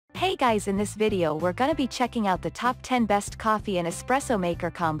Hey guys, in this video we're gonna be checking out the top 10 best coffee and espresso maker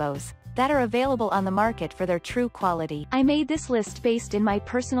combos that are available on the market for their true quality. I made this list based in my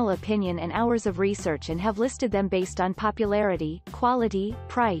personal opinion and hours of research and have listed them based on popularity, quality,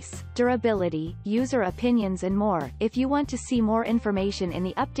 price, durability, user opinions and more. If you want to see more information in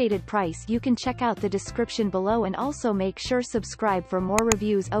the updated price, you can check out the description below and also make sure subscribe for more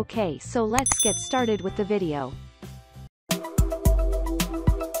reviews. Okay, so let's get started with the video.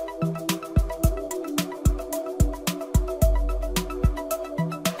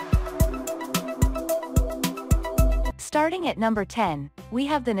 Starting at number 10, we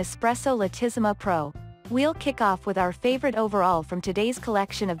have the Nespresso Lattissima Pro. We'll kick off with our favorite overall from today's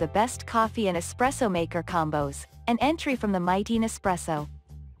collection of the best coffee and espresso maker combos, an entry from the mighty Nespresso.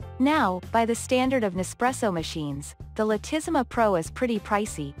 Now, by the standard of Nespresso machines, the Lattissima Pro is pretty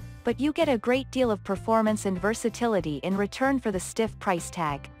pricey, but you get a great deal of performance and versatility in return for the stiff price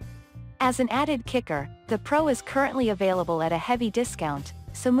tag. As an added kicker, the Pro is currently available at a heavy discount,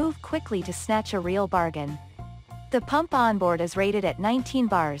 so move quickly to snatch a real bargain. The pump onboard is rated at 19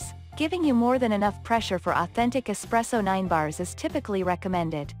 bars, giving you more than enough pressure for authentic espresso. 9 bars is typically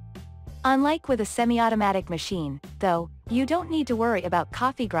recommended. Unlike with a semi-automatic machine, though, you don't need to worry about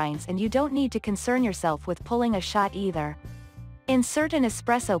coffee grinds and you don't need to concern yourself with pulling a shot either. Insert an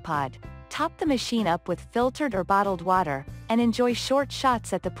espresso pod, top the machine up with filtered or bottled water, and enjoy short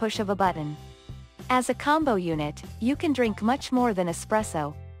shots at the push of a button. As a combo unit, you can drink much more than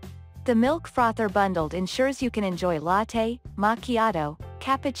espresso. The milk frother bundled ensures you can enjoy latte, macchiato,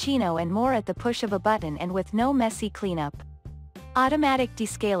 cappuccino and more at the push of a button and with no messy cleanup. Automatic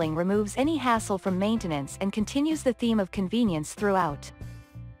descaling removes any hassle from maintenance and continues the theme of convenience throughout.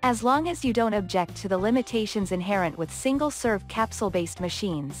 As long as you don't object to the limitations inherent with single-serve capsule-based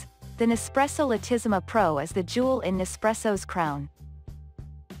machines, the Nespresso Lattissima Pro is the jewel in Nespresso's crown.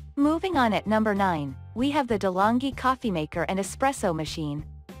 Moving on at number 9, we have the DeLonghi coffee maker and espresso machine.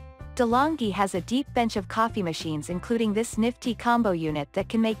 DeLonghi has a deep bench of coffee machines, including this nifty combo unit that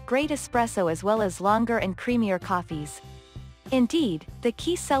can make great espresso as well as longer and creamier coffees. Indeed, the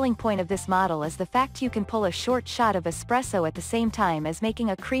key selling point of this model is the fact you can pull a short shot of espresso at the same time as making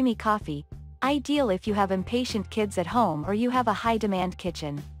a creamy coffee, ideal if you have impatient kids at home or you have a high-demand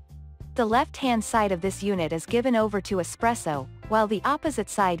kitchen. The left-hand side of this unit is given over to espresso, while the opposite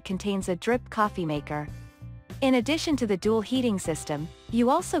side contains a drip coffee maker. In addition to the dual heating system,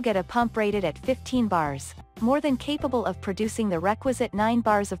 you also get a pump rated at 15 bars, more than capable of producing the requisite 9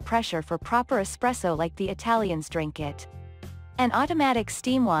 bars of pressure for proper espresso like the Italians drink it. An automatic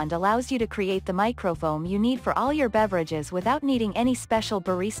steam wand allows you to create the microfoam you need for all your beverages without needing any special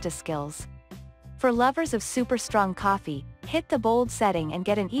barista skills. For lovers of super strong coffee, hit the bold setting and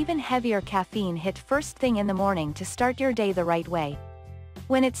get an even heavier caffeine hit first thing in the morning to start your day the right way.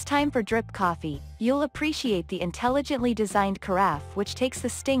 When it's time for drip coffee, you'll appreciate the intelligently designed carafe which takes the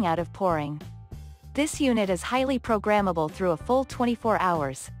sting out of pouring. This unit is highly programmable through a full 24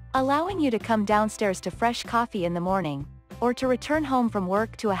 hours, allowing you to come downstairs to fresh coffee in the morning, or to return home from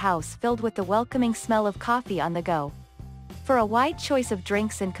work to a house filled with the welcoming smell of coffee on the go. For a wide choice of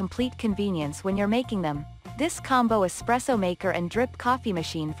drinks and complete convenience when you're making them, this combo espresso maker and drip coffee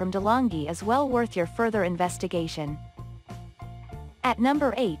machine from DeLonghi is well worth your further investigation. At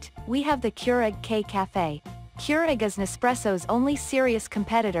number 8, we have the Keurig K-Café. Keurig is Nespresso's only serious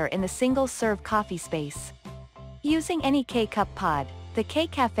competitor in the single-serve coffee space. Using any K-Cup pod, the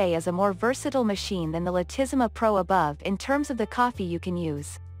K-Café is a more versatile machine than the Lattissima Pro above in terms of the coffee you can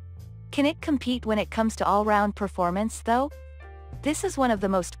use. Can it compete when it comes to all-round performance, though? This is one of the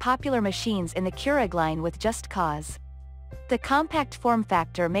most popular machines in the Keurig line with just cause. The compact form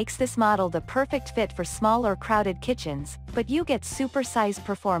factor makes this model the perfect fit for small or crowded kitchens, but you get super-sized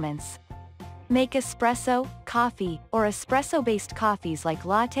performance. Make espresso, coffee, or espresso-based coffees like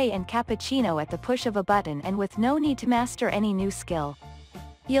latte and cappuccino at the push of a button and with no need to master any new skill.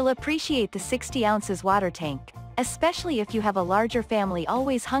 You'll appreciate the 60 ounces water tank, especially if you have a larger family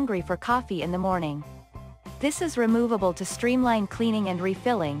always hungry for coffee in the morning. This is removable to streamline cleaning and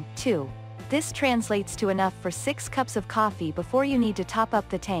refilling, too. This translates to enough for 6 cups of coffee before you need to top up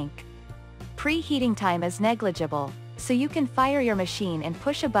the tank. Preheating time is negligible, so you can fire your machine and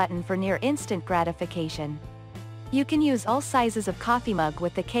push a button for near instant gratification. You can use all sizes of coffee mug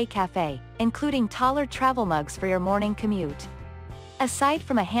with the K-Café, including taller travel mugs for your morning commute. Aside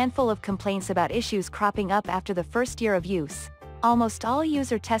from a handful of complaints about issues cropping up after the first year of use, almost all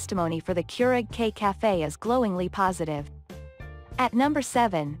user testimony for the Keurig K-Café is glowingly positive. At number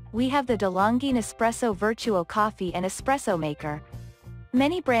 7, we have the DeLonghi Nespresso Vertuo coffee and espresso maker.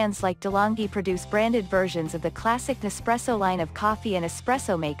 Many brands like DeLonghi produce branded versions of the classic Nespresso line of coffee and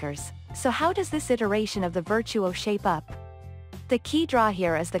espresso makers, so how does this iteration of the Vertuo shape up? The key draw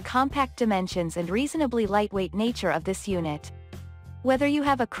here is the compact dimensions and reasonably lightweight nature of this unit. Whether you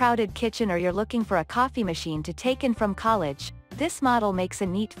have a crowded kitchen or you're looking for a coffee machine to take in from college, this model makes a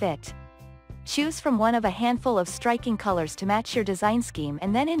neat fit. Choose from one of a handful of striking colors to match your design scheme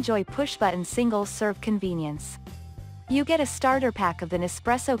and then enjoy push-button single-serve convenience. You get a starter pack of the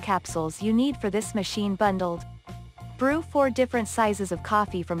Nespresso capsules you need for this machine bundled. Brew 4 different sizes of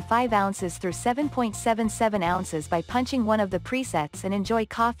coffee from 5 ounces through 7.77 ounces by punching one of the presets and enjoy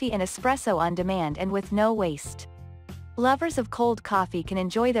coffee and espresso on demand and with no waste. Lovers of cold coffee can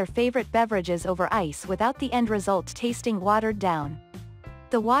enjoy their favorite beverages over ice without the end result tasting watered down.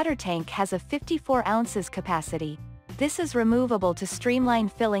 The water tank has a 54 ounces capacity. This is removable to streamline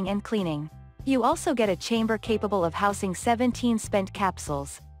filling and cleaning. You also get a chamber capable of housing 17 spent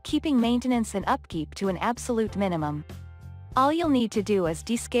capsules, keeping maintenance and upkeep to an absolute minimum. All you'll need to do is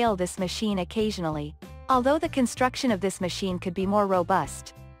descale this machine occasionally. Although the construction of this machine could be more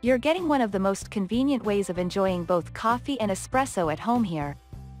robust, you're getting one of the most convenient ways of enjoying both coffee and espresso at home here.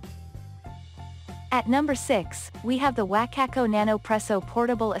 At number 6, we have the Wacaco Nanopresso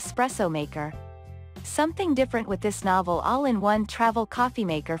Portable Espresso Maker. Something different with this novel all-in-one travel coffee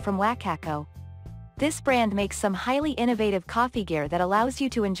maker from Wacaco. This brand makes some highly innovative coffee gear that allows you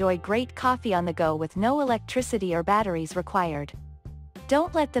to enjoy great coffee on the go with no electricity or batteries required.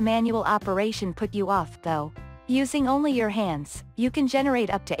 Don't let the manual operation put you off, though. Using only your hands, you can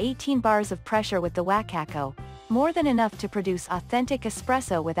generate up to 18 bars of pressure with the Wacaco, more than enough to produce authentic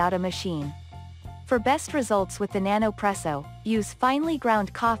espresso without a machine. For best results with the Nanopresso, use finely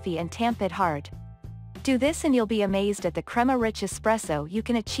ground coffee and tamp it hard. Do this and you'll be amazed at the crema-rich espresso you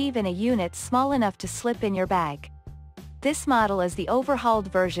can achieve in a unit small enough to slip in your bag. This model is the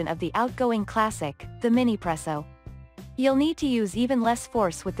overhauled version of the outgoing classic, the Minipresso. You'll need to use even less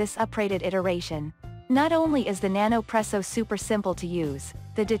force with this uprated iteration. Not only is the Nanopresso super simple to use,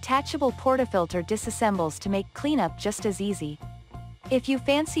 the detachable portafilter disassembles to make cleanup just as easy. If you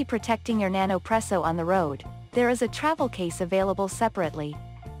fancy protecting your Nanopresso on the road, there is a travel case available separately.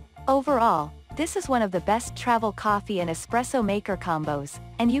 Overall, this is one of the best travel coffee and espresso maker combos,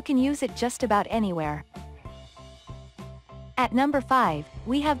 and you can use it just about anywhere. At number 5,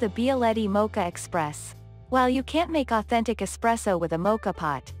 we have the Bialetti Moka Express. While you can't make authentic espresso with a Moka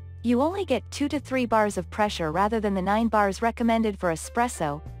pot, you only get 2 to 3 bars of pressure rather than the 9 bars recommended for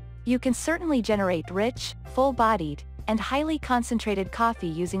espresso. You can certainly generate rich, full-bodied, and highly concentrated coffee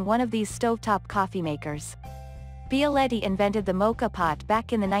using one of these stovetop coffee makers. Bialetti invented the Moka pot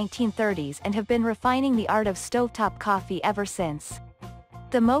back in the 1930s and have been refining the art of stovetop coffee ever since.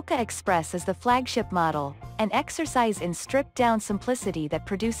 The Moka Express is the flagship model, an exercise in stripped-down simplicity that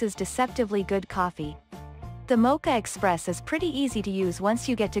produces deceptively good coffee. The Moka Express is pretty easy to use once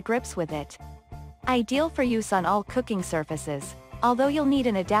you get to grips with it. Ideal for use on all cooking surfaces, although you'll need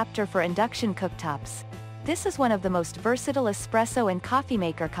an adapter for induction cooktops. This is one of the most versatile espresso and coffee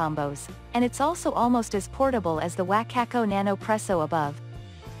maker combos, and it's also almost as portable as the Wacaco Nanopresso above.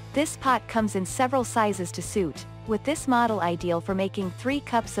 This pot comes in several sizes to suit, with this model ideal for making 3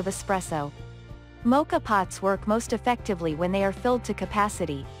 cups of espresso. Moka pots work most effectively when they are filled to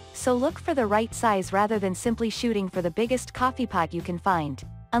capacity, so look for the right size rather than simply shooting for the biggest coffee pot you can find,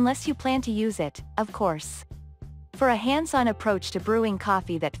 unless you plan to use it, of course. For a hands-on approach to brewing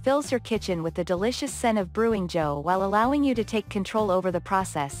coffee that fills your kitchen with the delicious scent of brewing joe while allowing you to take control over the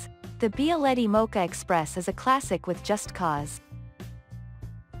process, the Bialetti Moka Express is a classic with just cause.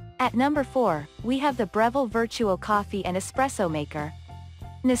 At number 4, we have the Breville Vertuo Coffee and Espresso Maker.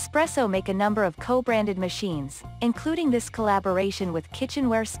 Nespresso make a number of co-branded machines, including this collaboration with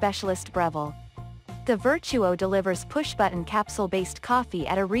kitchenware specialist Breville. The Vertuo delivers push-button capsule-based coffee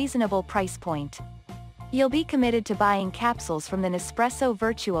at a reasonable price point. You'll be committed to buying capsules from the Nespresso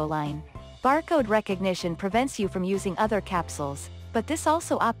Vertuo line. Barcode recognition prevents you from using other capsules, but this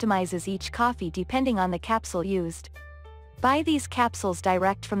also optimizes each coffee depending on the capsule used. Buy these capsules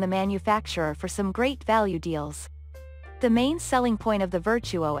direct from the manufacturer for some great value deals. The main selling point of the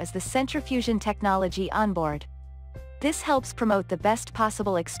Vertuo is the centrifusion technology onboard. This helps promote the best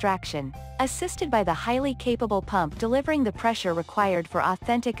possible extraction, assisted by the highly capable pump delivering the pressure required for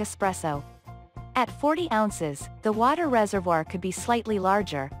authentic espresso. At 40 ounces, the water reservoir could be slightly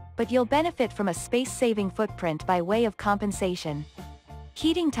larger, but you'll benefit from a space-saving footprint by way of compensation.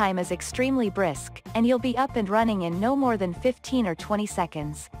 Heating time is extremely brisk, and you'll be up and running in no more than 15 or 20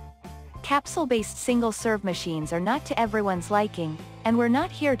 seconds. Capsule-based single-serve machines are not to everyone's liking, and we're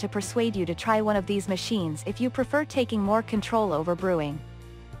not here to persuade you to try one of these machines if you prefer taking more control over brewing.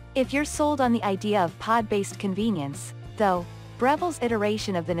 If you're sold on the idea of pod-based convenience, though, Breville's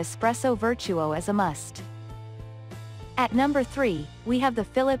iteration of the Nespresso Vertuo is a must. At number 3, we have the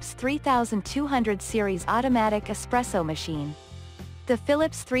Philips 3200 series automatic espresso machine. The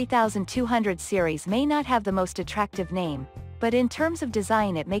Philips 3200 series may not have the most attractive name, but in terms of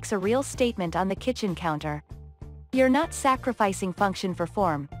design it makes a real statement on the kitchen counter. You're not sacrificing function for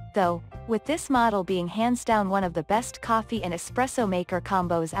form, though, with this model being hands down one of the best coffee and espresso maker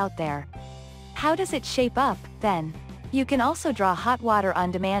combos out there. How does it shape up, then? You can also draw hot water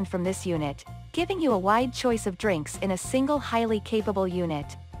on demand from this unit, giving you a wide choice of drinks in a single highly capable unit.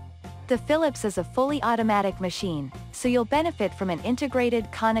 The Philips is a fully automatic machine, so you'll benefit from an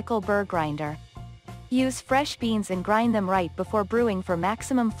integrated conical burr grinder. Use fresh beans and grind them right before brewing for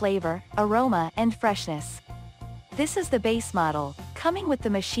maximum flavor, aroma, and freshness. This is the base model, coming with the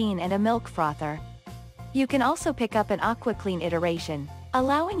machine and a milk frother. You can also pick up an AquaClean iteration,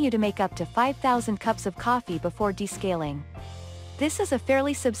 allowing you to make up to 5,000 cups of coffee before descaling. This is a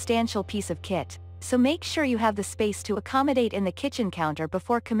fairly substantial piece of kit, so make sure you have the space to accommodate in the kitchen counter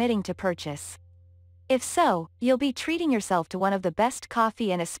before committing to purchase. If so, you'll be treating yourself to one of the best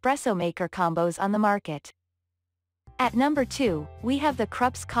coffee and espresso maker combos on the market. At number 2, we have the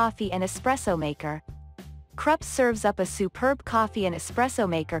Krups coffee and espresso maker. Krups serves up a superb coffee and espresso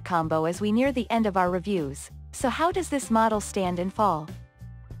maker combo as we near the end of our reviews, so how does this model stand and fall?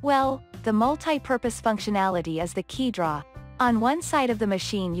 Well, the multi-purpose functionality is the key draw. On one side of the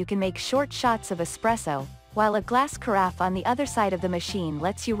machine you can make short shots of espresso, while a glass carafe on the other side of the machine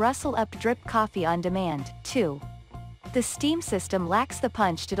lets you rustle up drip coffee on demand, too. The steam system lacks the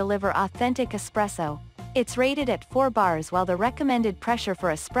punch to deliver authentic espresso. It's rated at 4 bars while the recommended pressure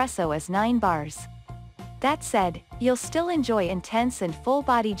for espresso is 9 bars. That said, you'll still enjoy intense and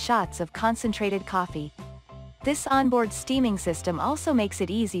full-bodied shots of concentrated coffee. This onboard steaming system also makes it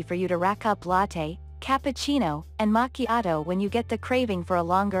easy for you to rack up latte, cappuccino, and macchiato when you get the craving for a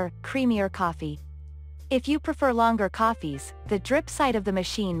longer, creamier coffee. If you prefer longer coffees, the drip side of the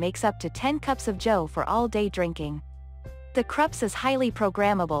machine makes up to 10 cups of joe for all-day drinking. The Krups is highly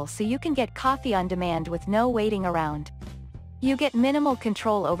programmable so you can get coffee on demand with no waiting around. You get minimal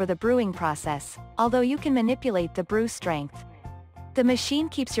control over the brewing process, although you can manipulate the brew strength. The machine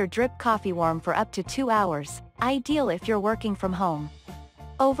keeps your drip coffee warm for up to 2 hours, ideal if you're working from home.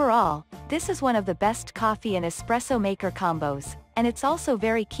 Overall, this is one of the best coffee and espresso maker combos, and it's also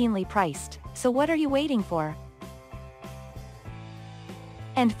very keenly priced, so what are you waiting for?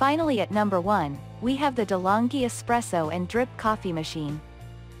 And finally at number 1, we have the DeLonghi espresso and drip coffee machine.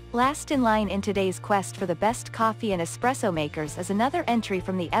 Last in line in today's quest for the best coffee and espresso makers is another entry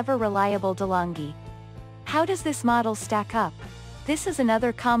from the ever-reliable DeLonghi. How does this model stack up? This is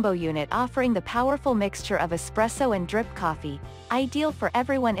another combo unit offering the powerful mixture of espresso and drip coffee, ideal for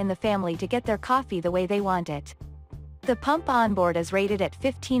everyone in the family to get their coffee the way they want it. The pump onboard is rated at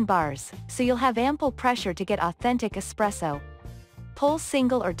 15 bars, so you'll have ample pressure to get authentic espresso. Pull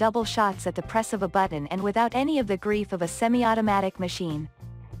single or double shots at the press of a button and without any of the grief of a semi-automatic machine.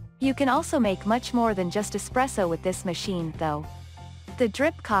 You can also make much more than just espresso with this machine, though. The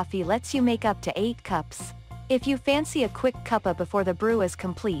drip coffee lets you make up to 8 cups. If you fancy a quick cuppa before the brew is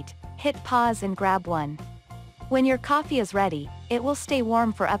complete, hit pause and grab one. When your coffee is ready, it will stay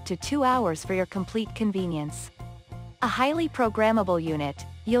warm for up to 2 hours for your complete convenience. A highly programmable unit,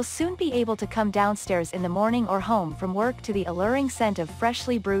 you'll soon be able to come downstairs in the morning or home from work to the alluring scent of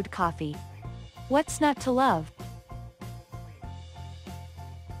freshly brewed coffee. What's not to love?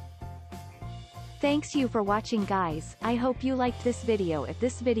 Thanks you for watching, guys. I hope you liked this video. If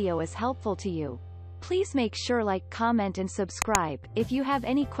this video is helpful to you, please make sure like, comment and subscribe. If you have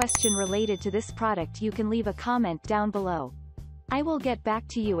any question related to this product you can leave a comment down below. I will get back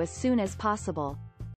to you as soon as possible.